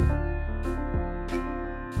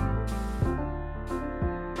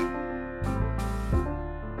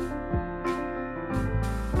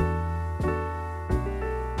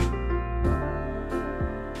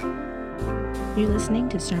You're listening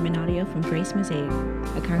to sermon audio from Grace Mosaic,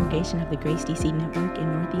 a congregation of the Grace DC Network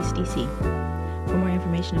in Northeast DC. For more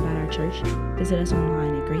information about our church, visit us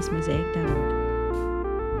online at gracemosaic.org.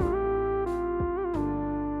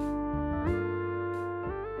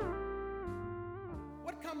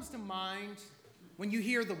 What comes to mind when you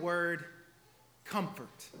hear the word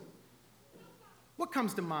comfort? What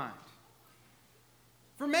comes to mind?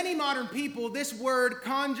 For many modern people, this word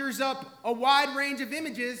conjures up a wide range of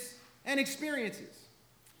images and experiences.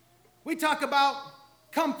 We talk about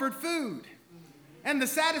comfort food and the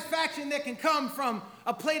satisfaction that can come from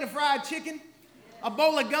a plate of fried chicken, a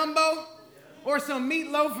bowl of gumbo, or some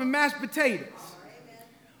meatloaf and mashed potatoes.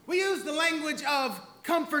 We use the language of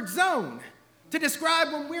comfort zone to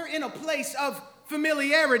describe when we're in a place of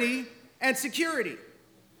familiarity and security.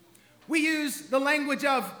 We use the language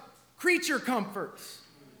of creature comforts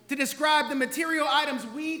to describe the material items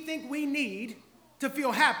we think we need to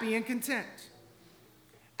feel happy and content.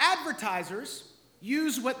 Advertisers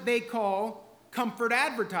use what they call comfort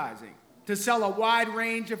advertising to sell a wide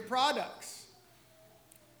range of products.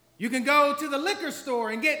 You can go to the liquor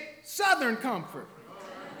store and get Southern Comfort.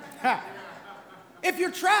 If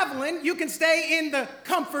you're traveling, you can stay in the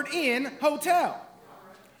Comfort Inn hotel.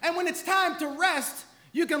 And when it's time to rest,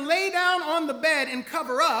 you can lay down on the bed and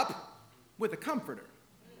cover up with a comforter.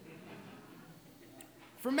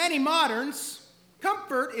 For many moderns,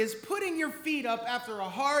 comfort is putting your feet up after a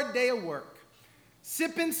hard day of work,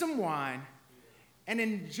 sipping some wine, and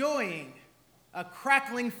enjoying a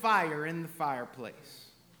crackling fire in the fireplace.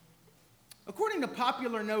 According to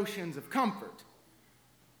popular notions of comfort,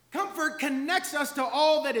 comfort connects us to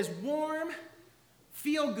all that is warm,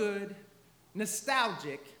 feel-good,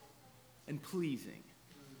 nostalgic, and pleasing.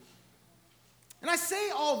 And I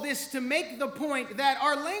say all this to make the point that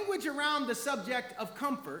our language around the subject of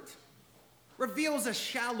comfort reveals a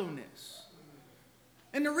shallowness.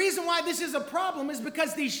 And the reason why this is a problem is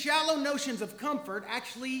because these shallow notions of comfort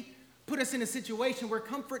actually put us in a situation where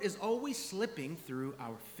comfort is always slipping through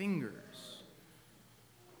our fingers.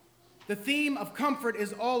 The theme of comfort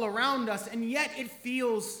is all around us, and yet it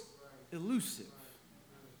feels elusive.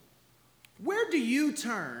 Where do you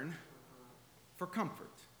turn for comfort?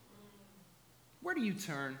 Where do you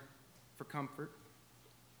turn for comfort?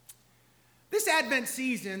 This Advent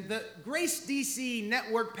season, the Grace DC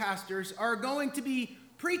Network pastors are going to be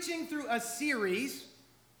preaching through a series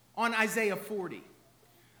on Isaiah 40,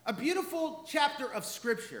 a beautiful chapter of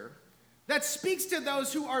Scripture that speaks to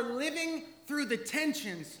those who are living through the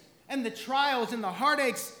tensions and the trials and the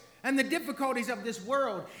heartaches and the difficulties of this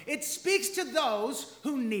world. It speaks to those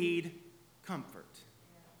who need comfort.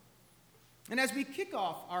 And as we kick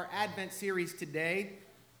off our Advent series today,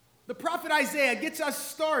 the prophet Isaiah gets us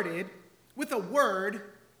started with a word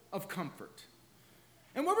of comfort.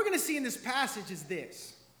 And what we're going to see in this passage is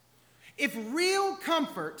this. If real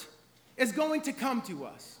comfort is going to come to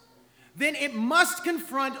us, then it must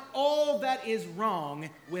confront all that is wrong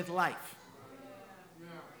with life.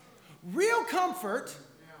 Real comfort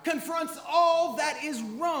confronts all that is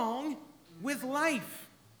wrong with life.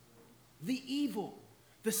 The evil,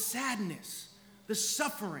 the sadness, the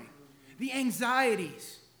suffering, the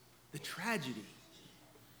anxieties, the tragedy.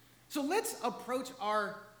 So let's approach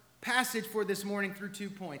our passage for this morning through 2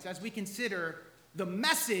 points as we consider the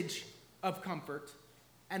message of comfort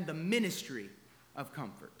and the ministry of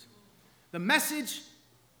comfort. The message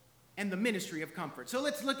and the ministry of comfort. So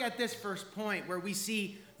let's look at this first point where we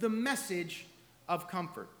see the message of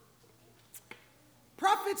comfort.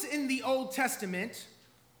 Prophets in the Old Testament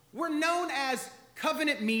were known as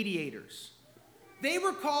covenant mediators. They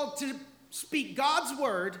were called to speak God's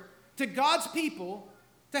word to God's people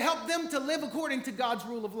to help them to live according to God's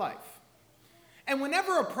rule of life. And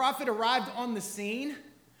whenever a prophet arrived on the scene,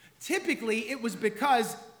 typically it was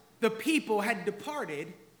because the people had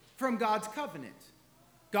departed from God's covenant,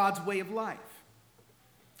 God's way of life.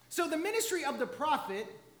 So the ministry of the prophet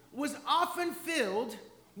was often filled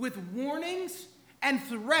with warnings and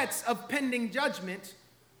threats of pending judgment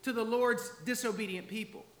to the Lord's disobedient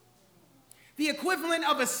people. The equivalent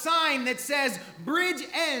of a sign that says, bridge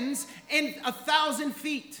ends in 1,000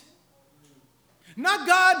 feet. Not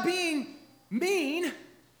God being mean,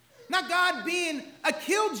 not God being a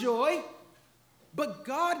killjoy, but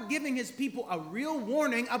God giving his people a real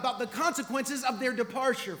warning about the consequences of their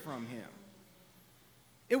departure from him.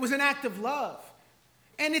 It was an act of love.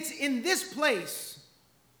 And it's in this place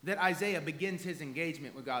that Isaiah begins his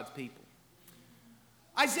engagement with God's people.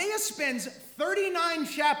 Isaiah spends 39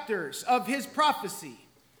 chapters of his prophecy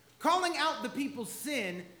calling out the people's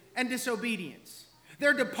sin and disobedience,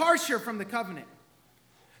 their departure from the covenant.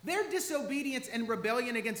 Their disobedience and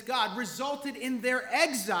rebellion against God resulted in their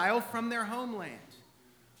exile from their homeland.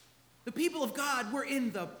 The people of God were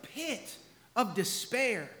in the pit of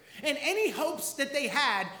despair, and any hopes that they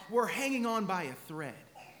had were hanging on by a thread.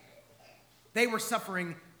 They were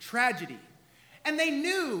suffering tragedy, and they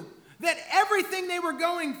knew that everything they were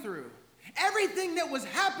going through, everything that was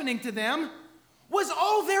happening to them, was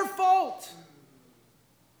all their fault.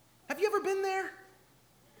 Have you ever been there?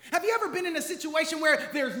 Have you ever been in a situation where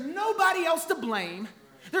there's nobody else to blame?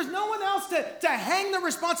 There's no one else to hang the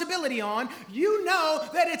responsibility on. You know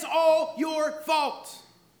that it's all your fault.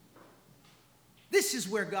 This is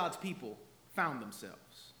where God's people found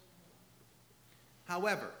themselves.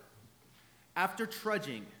 However, after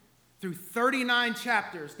trudging through 39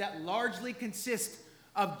 chapters that largely consist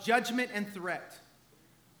of judgment and threat,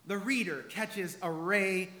 the reader catches a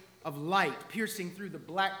ray of light piercing through the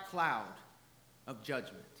black cloud of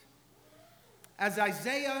judgment. As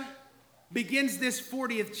Isaiah begins this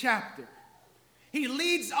 40th chapter, he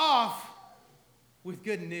leads off with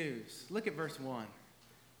good news. Look at verse 1.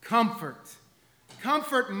 Comfort,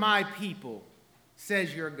 comfort my people,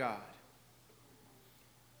 says your God.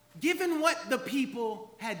 Given what the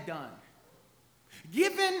people had done,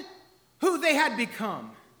 given who they had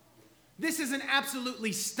become, this is an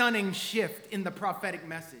absolutely stunning shift in the prophetic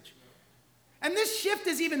message. And this shift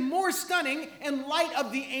is even more stunning in light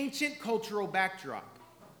of the ancient cultural backdrop.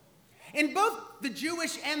 In both the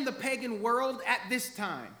Jewish and the pagan world at this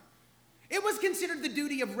time, it was considered the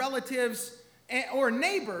duty of relatives or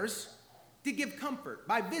neighbors to give comfort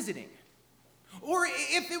by visiting. Or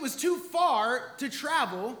if it was too far to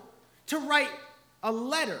travel, to write a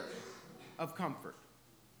letter of comfort.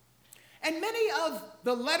 And many of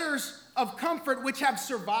the letters of comfort which have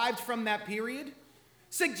survived from that period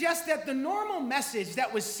suggest that the normal message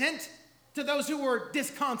that was sent to those who were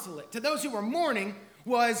disconsolate, to those who were mourning,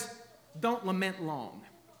 was, don't lament long.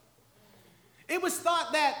 It was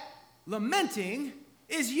thought that lamenting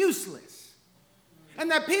is useless,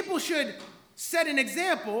 and that people should set an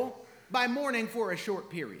example by mourning for a short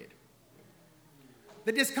period.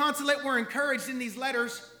 The disconsolate were encouraged in these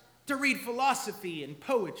letters to read philosophy and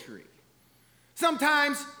poetry.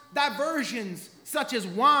 Sometimes diversions such as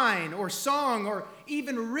wine or song or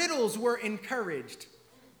even riddles were encouraged.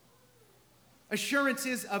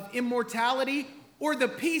 Assurances of immortality or the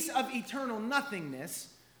peace of eternal nothingness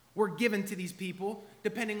were given to these people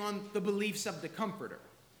depending on the beliefs of the comforter.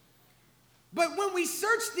 But when we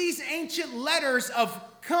search these ancient letters of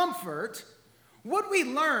comfort, what we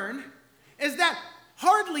learn is that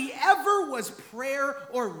hardly ever was prayer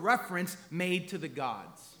or reference made to the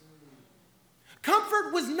gods.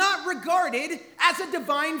 Comfort was not regarded as a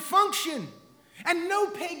divine function, and no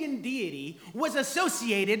pagan deity was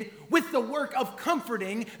associated with the work of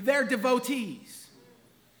comforting their devotees.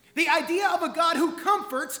 The idea of a God who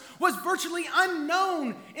comforts was virtually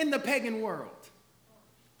unknown in the pagan world.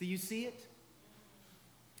 Do you see it?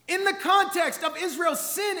 In the context of Israel's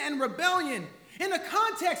sin and rebellion, in a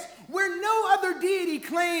context where no other deity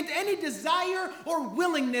claimed any desire or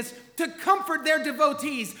willingness to comfort their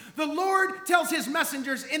devotees, the Lord tells his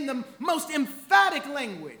messengers in the most emphatic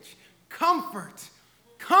language, comfort,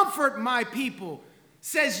 comfort my people,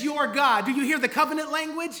 says your God. Do you hear the covenant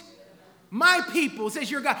language? My people, says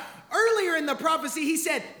your God. Earlier in the prophecy, he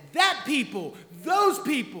said, that people, those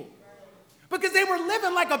people, because they were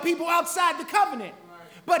living like a people outside the covenant.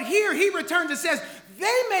 But here he returns and says,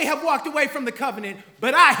 they may have walked away from the covenant,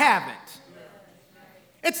 but I haven't.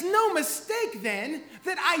 It's no mistake then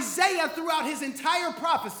that Isaiah throughout his entire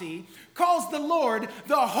prophecy calls the Lord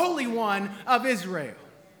the Holy One of Israel.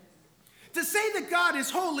 To say that God is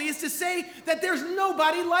holy is to say that there's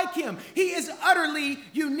nobody like him. He is utterly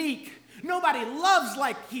unique. Nobody loves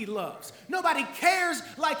like he loves. Nobody cares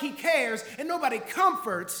like he cares. And nobody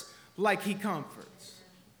comforts like he comforts.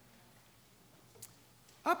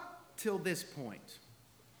 Up till this point,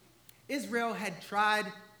 Israel had tried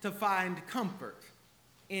to find comfort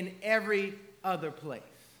in every other place.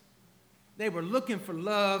 They were looking for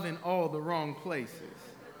love in all the wrong places.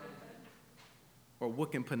 Or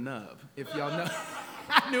Wookin' Panub, if y'all know.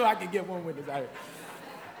 I knew I could get one with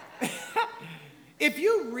this. If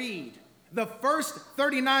you read the first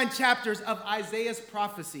 39 chapters of Isaiah's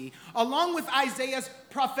prophecy, along with Isaiah's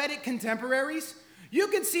prophetic contemporaries, you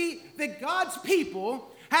can see that God's people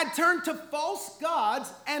had turned to false gods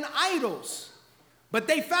and idols, but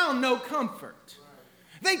they found no comfort.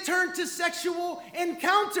 They turned to sexual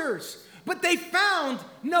encounters, but they found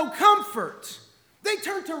no comfort. They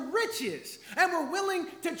turned to riches and were willing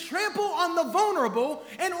to trample on the vulnerable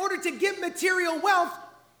in order to get material wealth,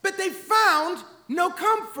 but they found no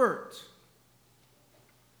comfort.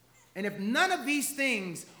 And if none of these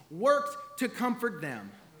things worked to comfort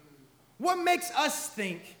them, what makes us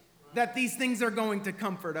think that these things are going to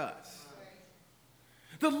comfort us?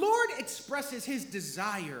 The Lord expresses his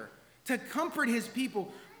desire to comfort his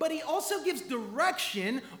people, but he also gives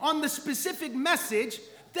direction on the specific message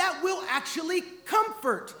that will actually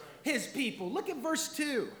comfort his people. Look at verse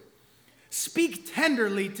 2. Speak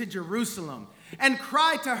tenderly to Jerusalem and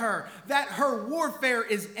cry to her that her warfare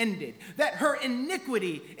is ended, that her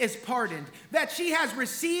iniquity is pardoned, that she has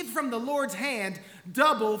received from the Lord's hand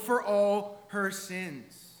double for all her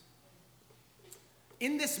sins.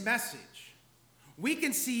 In this message, we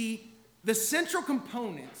can see the central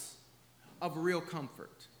components of real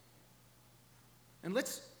comfort. And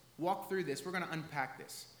let's walk through this. We're going to unpack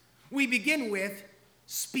this. We begin with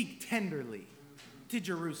speak tenderly to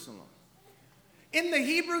Jerusalem. In the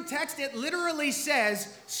Hebrew text, it literally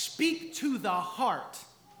says, speak to the heart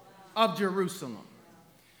of Jerusalem.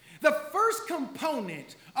 The first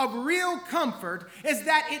component of real comfort is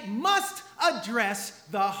that it must address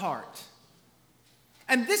the heart.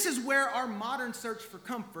 And this is where our modern search for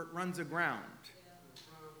comfort runs aground.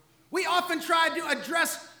 We often try to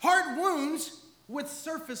address heart wounds with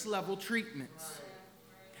surface level treatments.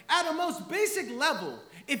 At a most basic level,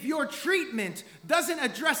 if your treatment doesn't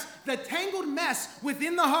address the tangled mess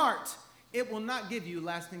within the heart, it will not give you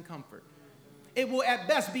lasting comfort. It will at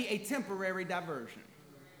best be a temporary diversion.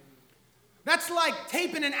 That's like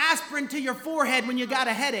taping an aspirin to your forehead when you got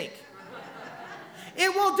a headache.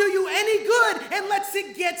 It won't do you any good unless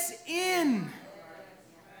it gets in.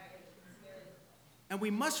 And we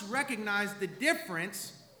must recognize the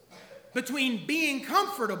difference between being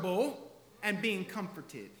comfortable and being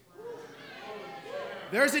comforted.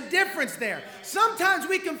 There's a difference there. Sometimes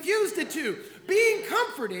we confuse the two. Being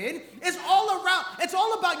comforted is all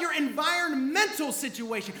about your environmental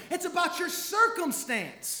situation. It's about your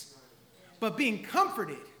circumstance. But being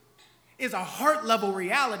comforted is a heart level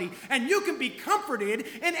reality, and you can be comforted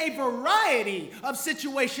in a variety of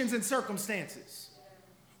situations and circumstances.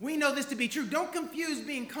 We know this to be true. Don't confuse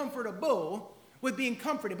being comfortable with being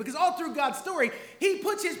comforted, because all through God's story, he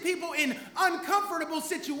puts his people in uncomfortable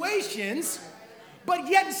situations, but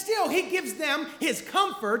yet still he gives them his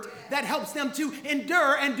comfort that helps them to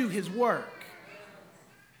endure and do his work.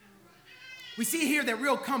 We see here that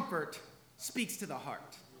real comfort speaks to the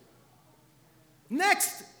heart.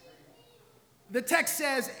 Next, the text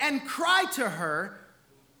says, and cry to her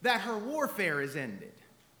that her warfare is ended.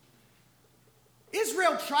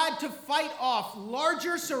 Israel tried to fight off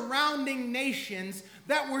larger surrounding nations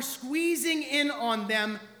that were squeezing in on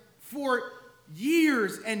them for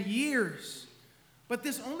years and years. But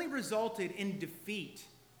this only resulted in defeat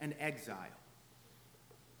and exile.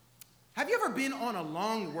 Have you ever been on a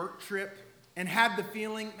long work trip and had the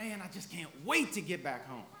feeling, man, I just can't wait to get back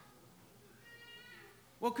home?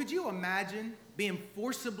 Well, could you imagine being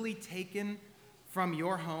forcibly taken from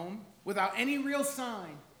your home without any real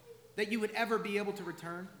sign that you would ever be able to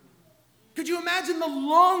return? Could you imagine the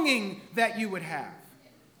longing that you would have?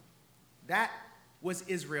 That was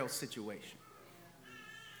Israel's situation.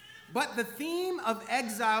 But the theme of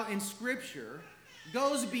exile in Scripture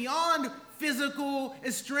goes beyond physical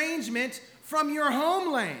estrangement from your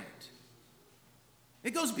homeland.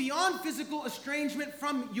 It goes beyond physical estrangement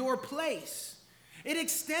from your place. It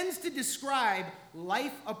extends to describe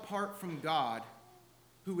life apart from God,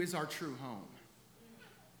 who is our true home.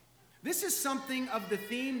 This is something of the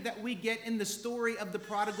theme that we get in the story of the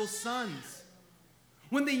prodigal sons.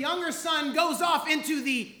 When the younger son goes off into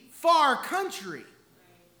the far country,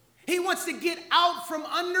 he wants to get out from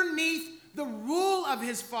underneath the rule of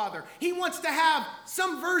his father. He wants to have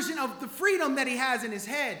some version of the freedom that he has in his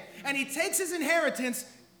head. And he takes his inheritance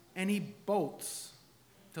and he bolts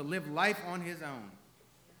to live life on his own.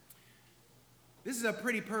 This is a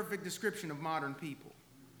pretty perfect description of modern people.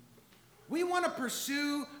 We want to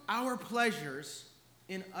pursue our pleasures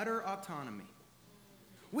in utter autonomy.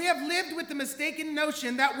 We have lived with the mistaken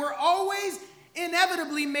notion that we're always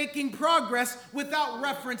inevitably making progress without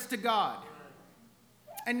reference to God.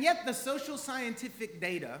 And yet the social scientific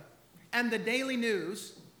data and the daily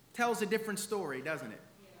news tells a different story, doesn't it?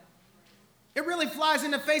 It really flies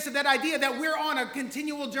in the face of that idea that we're on a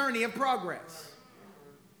continual journey of progress.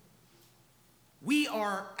 We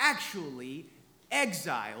are actually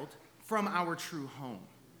exiled from our true home.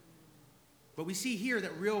 But we see here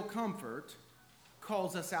that real comfort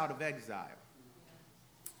calls us out of exile.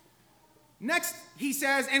 Next, he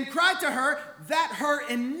says, and cry to her that her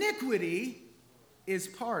iniquity is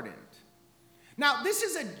pardoned. Now, this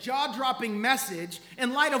is a jaw-dropping message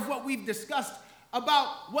in light of what we've discussed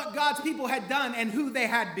about what God's people had done and who they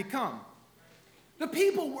had become. The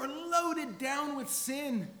people were loaded down with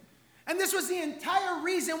sin. And this was the entire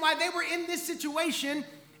reason why they were in this situation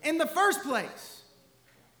in the first place.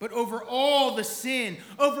 But over all the sin,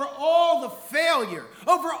 over all the failure,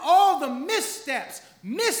 over all the missteps,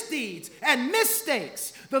 misdeeds, and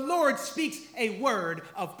mistakes, the Lord speaks a word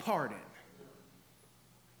of pardon.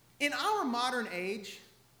 In our modern age,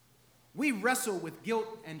 we wrestle with guilt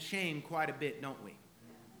and shame quite a bit, don't we?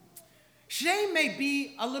 Shame may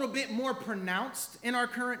be a little bit more pronounced in our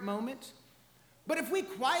current moment, but if we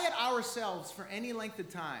quiet ourselves for any length of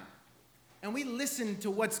time and we listen to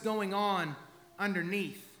what's going on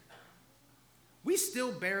underneath, we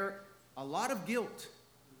still bear a lot of guilt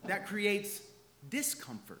that creates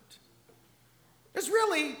discomfort. There's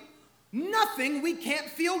really nothing we can't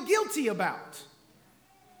feel guilty about.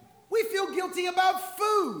 We feel guilty about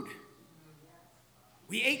food.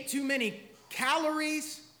 We ate too many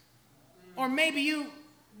calories, or maybe you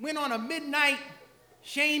went on a midnight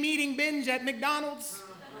shame-eating binge at McDonald's.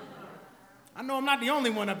 I know I'm not the only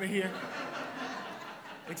one up in here,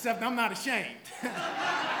 except I'm not ashamed.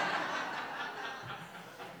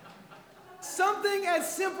 Something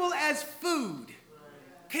as simple as food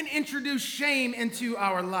can introduce shame into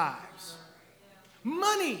our lives.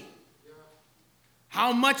 Money,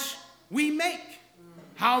 how much we make,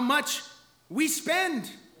 how much we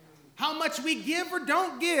spend, how much we give or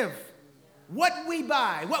don't give, what we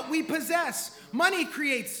buy, what we possess. Money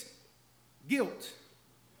creates guilt.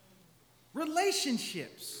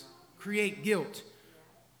 Relationships create guilt.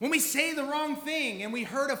 When we say the wrong thing and we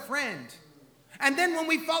hurt a friend, and then when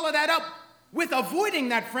we follow that up with avoiding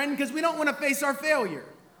that friend because we don't want to face our failure.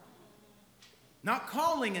 Not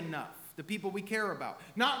calling enough the people we care about.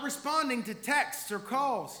 Not responding to texts or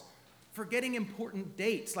calls. Forgetting important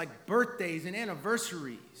dates like birthdays and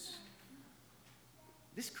anniversaries.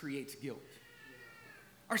 This creates guilt.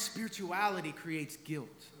 Our spirituality creates guilt,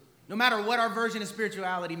 no matter what our version of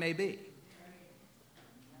spirituality may be.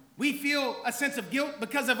 We feel a sense of guilt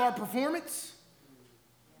because of our performance.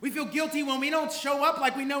 We feel guilty when we don't show up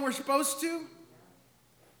like we know we're supposed to.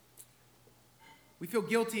 We feel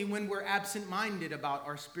guilty when we're absent-minded about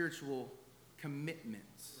our spiritual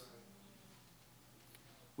commitments.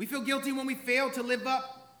 We feel guilty when we fail to live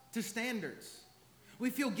up to standards. We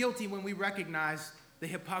feel guilty when we recognize the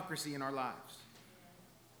hypocrisy in our lives.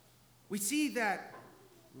 We see that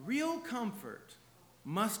real comfort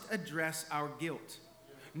must address our guilt,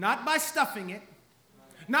 not by stuffing it,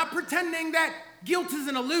 not pretending that guilt is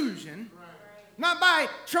an illusion, not by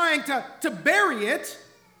trying to bury it,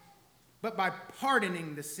 but by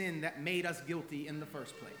pardoning the sin that made us guilty in the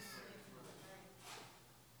first place.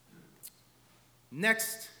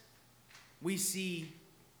 Next, we see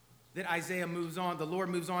that Isaiah moves on, the Lord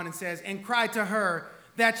moves on and says, and cried to her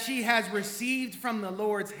that she has received from the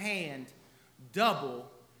Lord's hand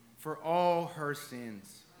double for all her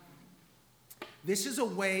sins. This is a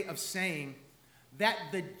way of saying that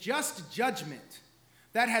the just judgment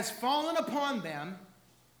that has fallen upon them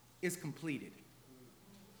is completed.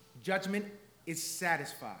 Judgment is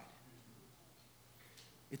satisfied.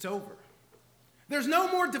 It's over. There's no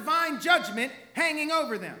more divine judgment hanging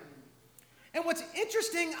over them. And what's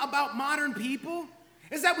interesting about modern people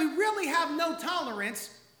is that we really have no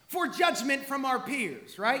tolerance for judgment from our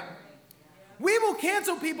peers, right? We will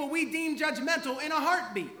cancel people we deem judgmental in a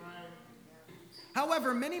heartbeat.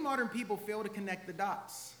 However, many modern people fail to connect the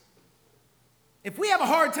dots. If we have a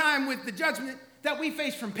hard time with the judgment that we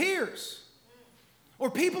face from peers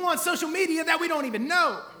or people on social media that we don't even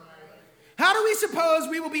know, how do we suppose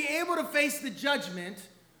we will be able to face the judgment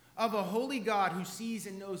of a holy God who sees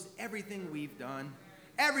and knows everything we've done,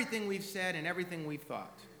 everything we've said, and everything we've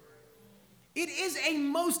thought? It is a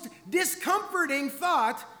most discomforting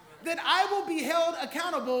thought that I will be held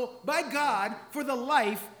accountable by God for the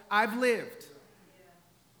life I've lived.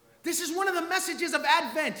 This is one of the messages of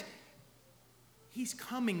Advent. He's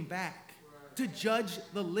coming back to judge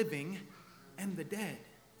the living and the dead.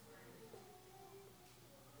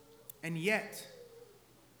 And yet,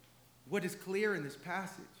 what is clear in this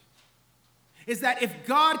passage is that if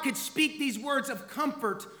God could speak these words of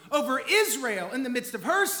comfort over Israel in the midst of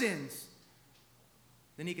her sins,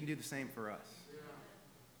 then he can do the same for us.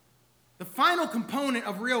 The final component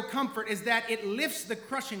of real comfort is that it lifts the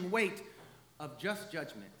crushing weight of just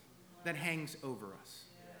judgment that hangs over us.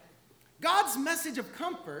 God's message of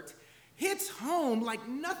comfort hits home like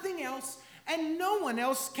nothing else and no one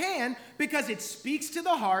else can, because it speaks to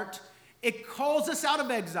the heart, it calls us out of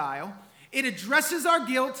exile, it addresses our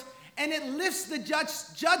guilt, and it lifts the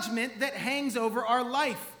judgment that hangs over our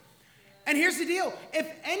life. And here's the deal.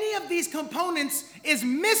 If any of these components is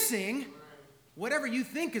missing, whatever you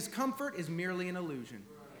think is comfort is merely an illusion.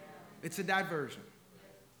 It's a diversion.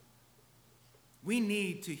 We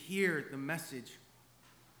need to hear the message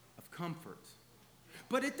of comfort.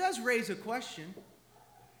 But it does raise a question.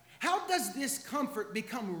 How does this comfort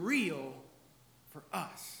become real for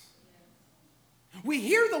us? We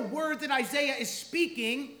hear the word that Isaiah is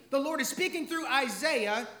speaking. The Lord is speaking through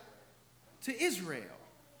Isaiah to Israel.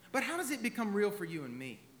 But how does it become real for you and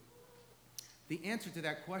me? The answer to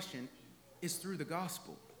that question is through the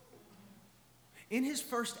gospel. In his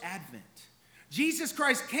first advent, Jesus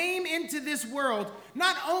Christ came into this world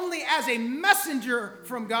not only as a messenger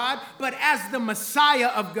from God, but as the Messiah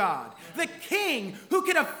of God, the King who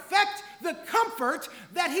could effect the comfort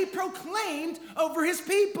that he proclaimed over his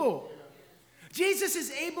people. Jesus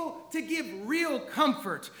is able to give real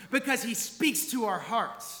comfort because he speaks to our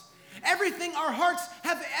hearts. Everything our hearts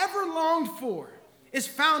have ever longed for is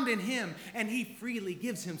found in him, and he freely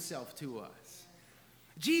gives himself to us.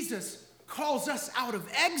 Jesus calls us out of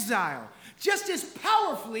exile just as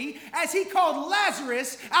powerfully as he called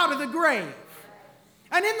Lazarus out of the grave.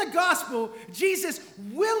 And in the gospel, Jesus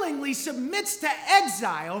willingly submits to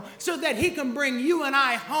exile so that he can bring you and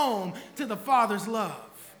I home to the Father's love.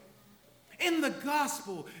 In the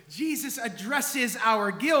gospel, Jesus addresses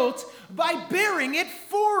our guilt by bearing it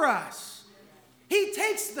for us. He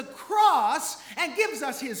takes the cross and gives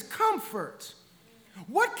us his comfort.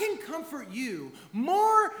 What can comfort you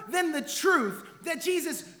more than the truth that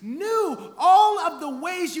Jesus knew all of the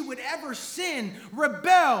ways you would ever sin,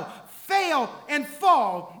 rebel, fail, and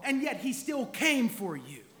fall, and yet he still came for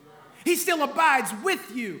you? He still abides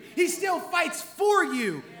with you. He still fights for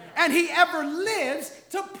you. And he ever lives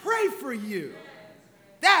to pray for you.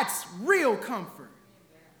 That's real comfort.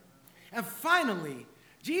 And finally,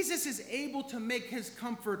 Jesus is able to make his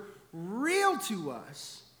comfort real to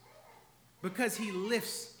us because he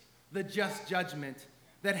lifts the just judgment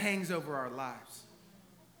that hangs over our lives.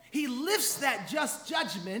 He lifts that just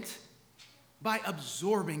judgment by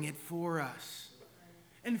absorbing it for us.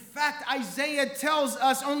 In fact, Isaiah tells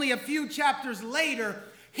us only a few chapters later,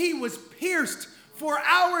 he was pierced for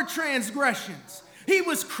our transgressions. He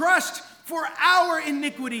was crushed for our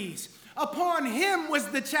iniquities. Upon him was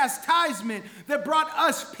the chastisement that brought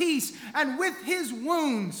us peace, and with his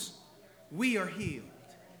wounds we are healed.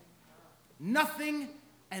 Nothing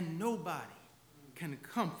and nobody can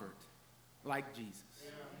comfort like Jesus.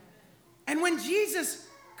 And when Jesus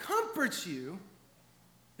comforts you,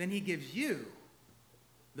 then he gives you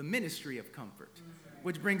the ministry of comfort,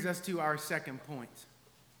 which brings us to our second point.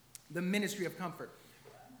 The ministry of comfort.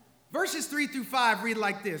 Verses 3-5 read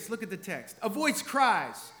like this. Look at the text. A voice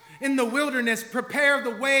cries, in the wilderness, prepare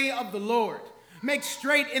the way of the Lord. Make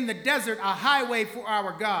straight in the desert a highway for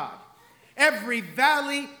our God. Every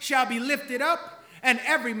valley shall be lifted up, and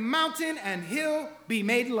every mountain and hill be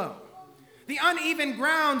made low. The uneven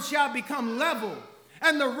ground shall become level,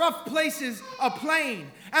 and the rough places a plain,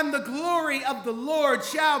 and the glory of the Lord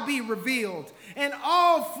shall be revealed, and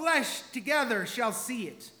all flesh together shall see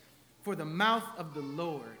it. For the mouth of the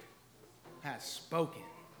Lord has spoken.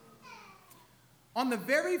 On the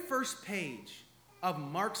very first page of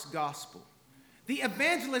Mark's gospel, the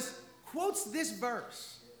evangelist quotes this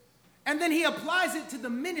verse, and then he applies it to the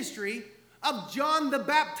ministry of John the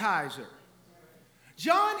Baptizer.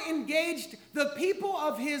 John engaged the people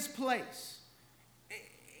of his place,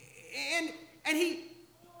 and he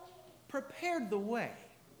prepared the way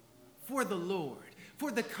for the Lord, for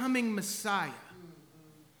the coming Messiah.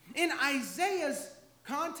 In Isaiah's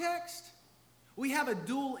context, we have a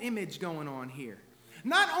dual image going on here.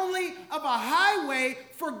 Not only of a highway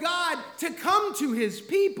for God to come to his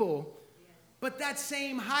people, but that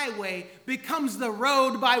same highway becomes the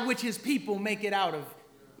road by which his people make it out of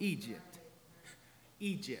Egypt.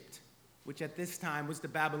 Egypt, which at this time was the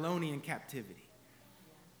Babylonian captivity.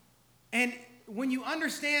 And when you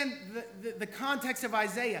understand the context of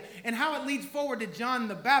Isaiah and how it leads forward to John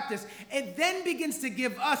the Baptist, it then begins to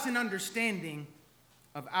give us an understanding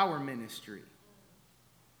of our ministry.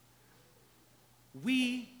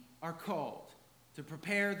 We are called to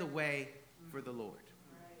prepare the way for the Lord.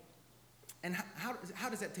 And how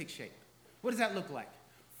does that take shape? What does that look like?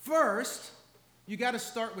 First, you got to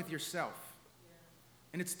start with yourself.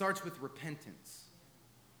 And it starts with repentance.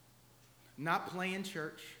 Not playing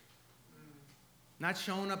church. Not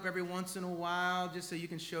showing up every once in a while just so you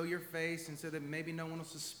can show your face and so that maybe no one will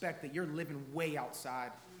suspect that you're living way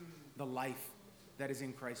outside the life that is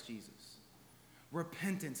in Christ Jesus.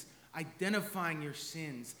 Repentance, identifying your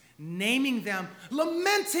sins, naming them,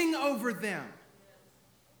 lamenting over them,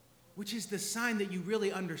 which is the sign that you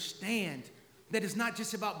really understand that it's not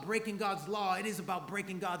just about breaking God's law, it is about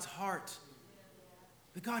breaking God's heart.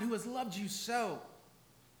 The God who has loved you so,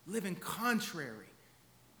 living contrary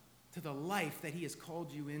to the life that he has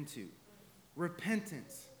called you into.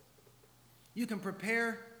 Repentance. You can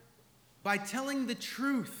prepare by telling the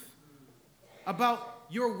truth about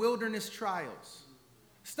your wilderness trials.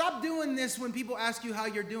 Stop doing this when people ask you how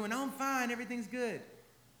you're doing. Oh, I'm fine, everything's good.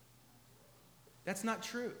 That's not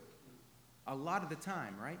true. A lot of the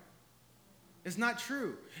time, right? It's not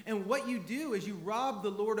true. And what you do is you rob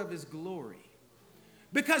the Lord of his glory.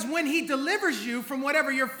 Because when he delivers you from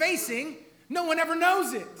whatever you're facing, no one ever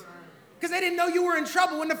knows it. Because they didn't know you were in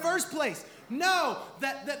trouble in the first place. No,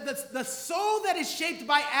 the soul that is shaped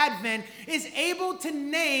by Advent is able to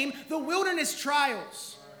name the wilderness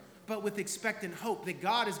trials, but with expectant hope that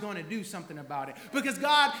God is going to do something about it. Because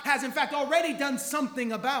God has, in fact, already done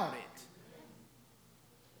something about it.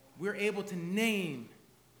 We're able to name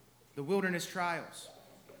the wilderness trials.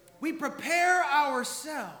 We prepare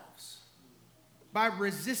ourselves by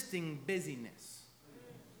resisting busyness.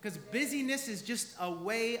 Because busyness is just a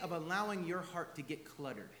way of allowing your heart to get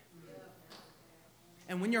cluttered.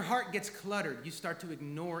 And when your heart gets cluttered, you start to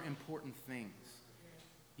ignore important things.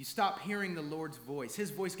 You stop hearing the Lord's voice. His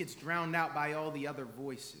voice gets drowned out by all the other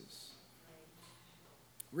voices.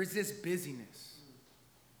 Resist busyness.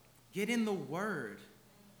 Get in the Word.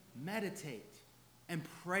 Meditate and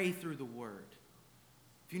pray through the Word.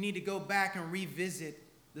 If you need to go back and revisit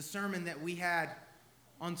the sermon that we had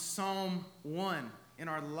on Psalm 1 in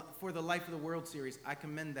our For the Life of the World series, I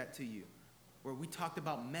commend that to you, where we talked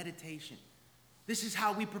about meditation. This is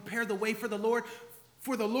how we prepare the way for the Lord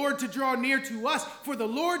to draw near to us, for the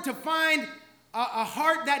Lord to find a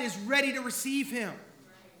heart that is ready to receive him.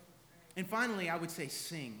 And finally, I would say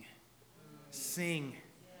sing. Sing.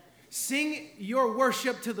 Sing your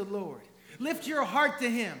worship to the Lord. Lift your heart to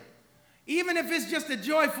him. Even if it's just a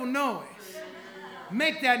joyful noise,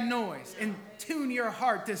 make that noise and tune your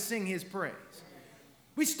heart to sing his praise.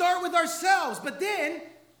 We start with ourselves, but then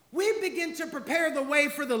we begin to prepare the way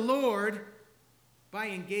for the Lord by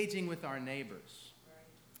engaging with our neighbors,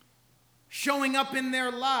 showing up in their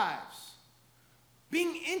lives,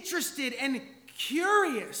 being interested and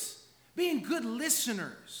curious, being good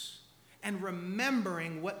listeners, and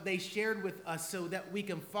remembering what they shared with us so that we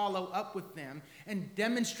can follow up with them and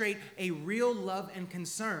demonstrate a real love and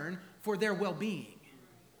concern for their well-being.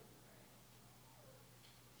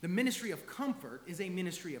 The ministry of comfort is a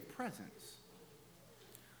ministry of presence.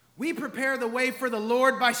 We prepare the way for the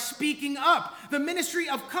Lord by speaking up. The ministry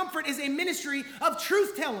of comfort is a ministry of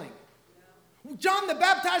truth-telling. John the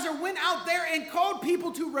Baptizer went out there and called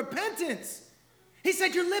people to repentance. He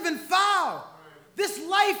said, you're living foul. This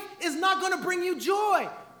life is not going to bring you joy.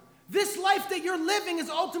 This life that you're living is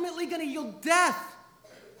ultimately going to yield death.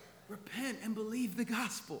 Repent and believe the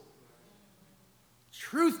gospel.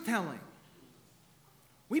 Truth-telling.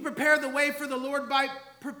 We prepare the way for the Lord by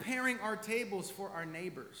preparing our tables for our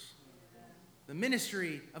neighbors. The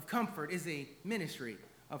ministry of comfort is a ministry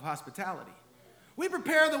of hospitality. We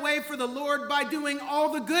prepare the way for the Lord by doing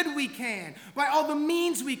all the good we can, by all the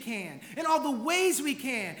means we can, in all the ways we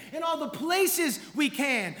can, in all the places we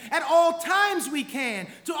can, at all times we can,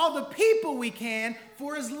 to all the people we can,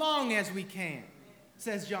 for as long as we can,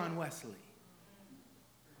 says John Wesley.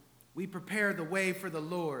 We prepare the way for the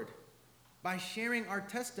Lord by sharing our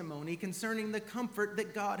testimony concerning the comfort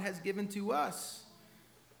that God has given to us.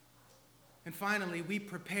 And finally, we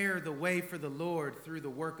prepare the way for the Lord through the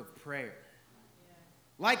work of prayer.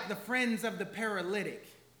 Like the friends of the paralytic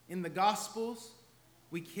in the Gospels,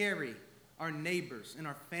 we carry our neighbors and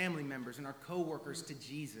our family members and our co-workers to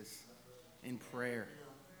Jesus in prayer.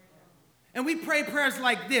 And we pray prayers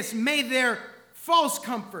like this: may their false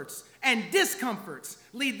comforts and discomforts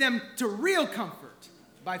lead them to real comfort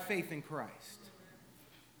by faith in Christ.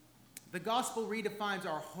 The gospel redefines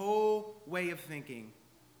our whole way of thinking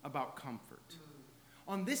about comfort.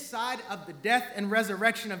 On this side of the death and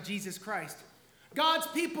resurrection of Jesus Christ, God's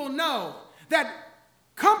people know that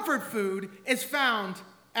comfort food is found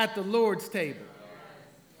at the Lord's table.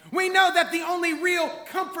 We know that the only real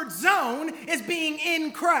comfort zone is being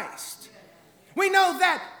in Christ. We know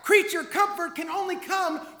that creature comfort can only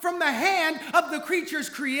come from the hand of the creature's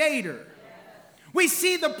creator. We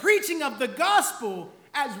see the preaching of the gospel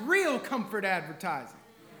as real comfort advertising.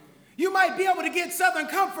 You might be able to get Southern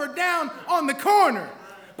Comfort down on the corner,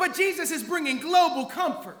 but Jesus is bringing global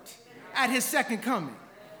comfort at his second coming.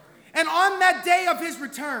 And on that day of his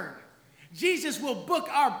return, Jesus will book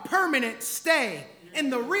our permanent stay in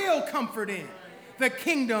the real comfort inn, the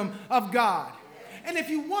kingdom of God. And if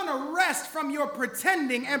you want to rest from your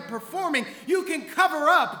pretending and performing, you can cover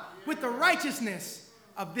up with the righteousness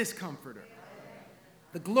of this comforter.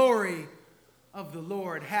 The glory of the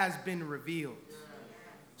Lord has been revealed.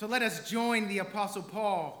 So let us join the Apostle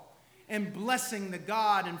Paul in blessing the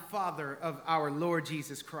God and Father of our Lord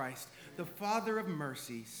Jesus Christ, the Father of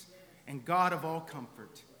mercies and God of all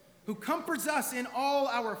comfort, who comforts us in all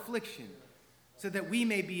our affliction, so that we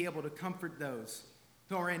may be able to comfort those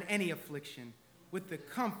who are in any affliction with the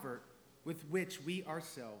comfort with which we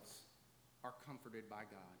ourselves are comforted by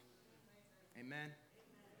God. Amen.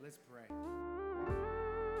 Let's pray.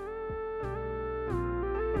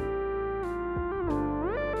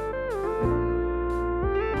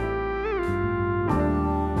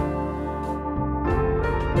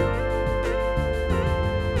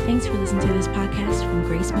 Thanks for listening to this podcast from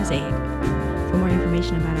Grace Mosaic. For more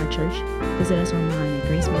information about our church, visit us online at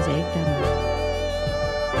gracemosaic.org.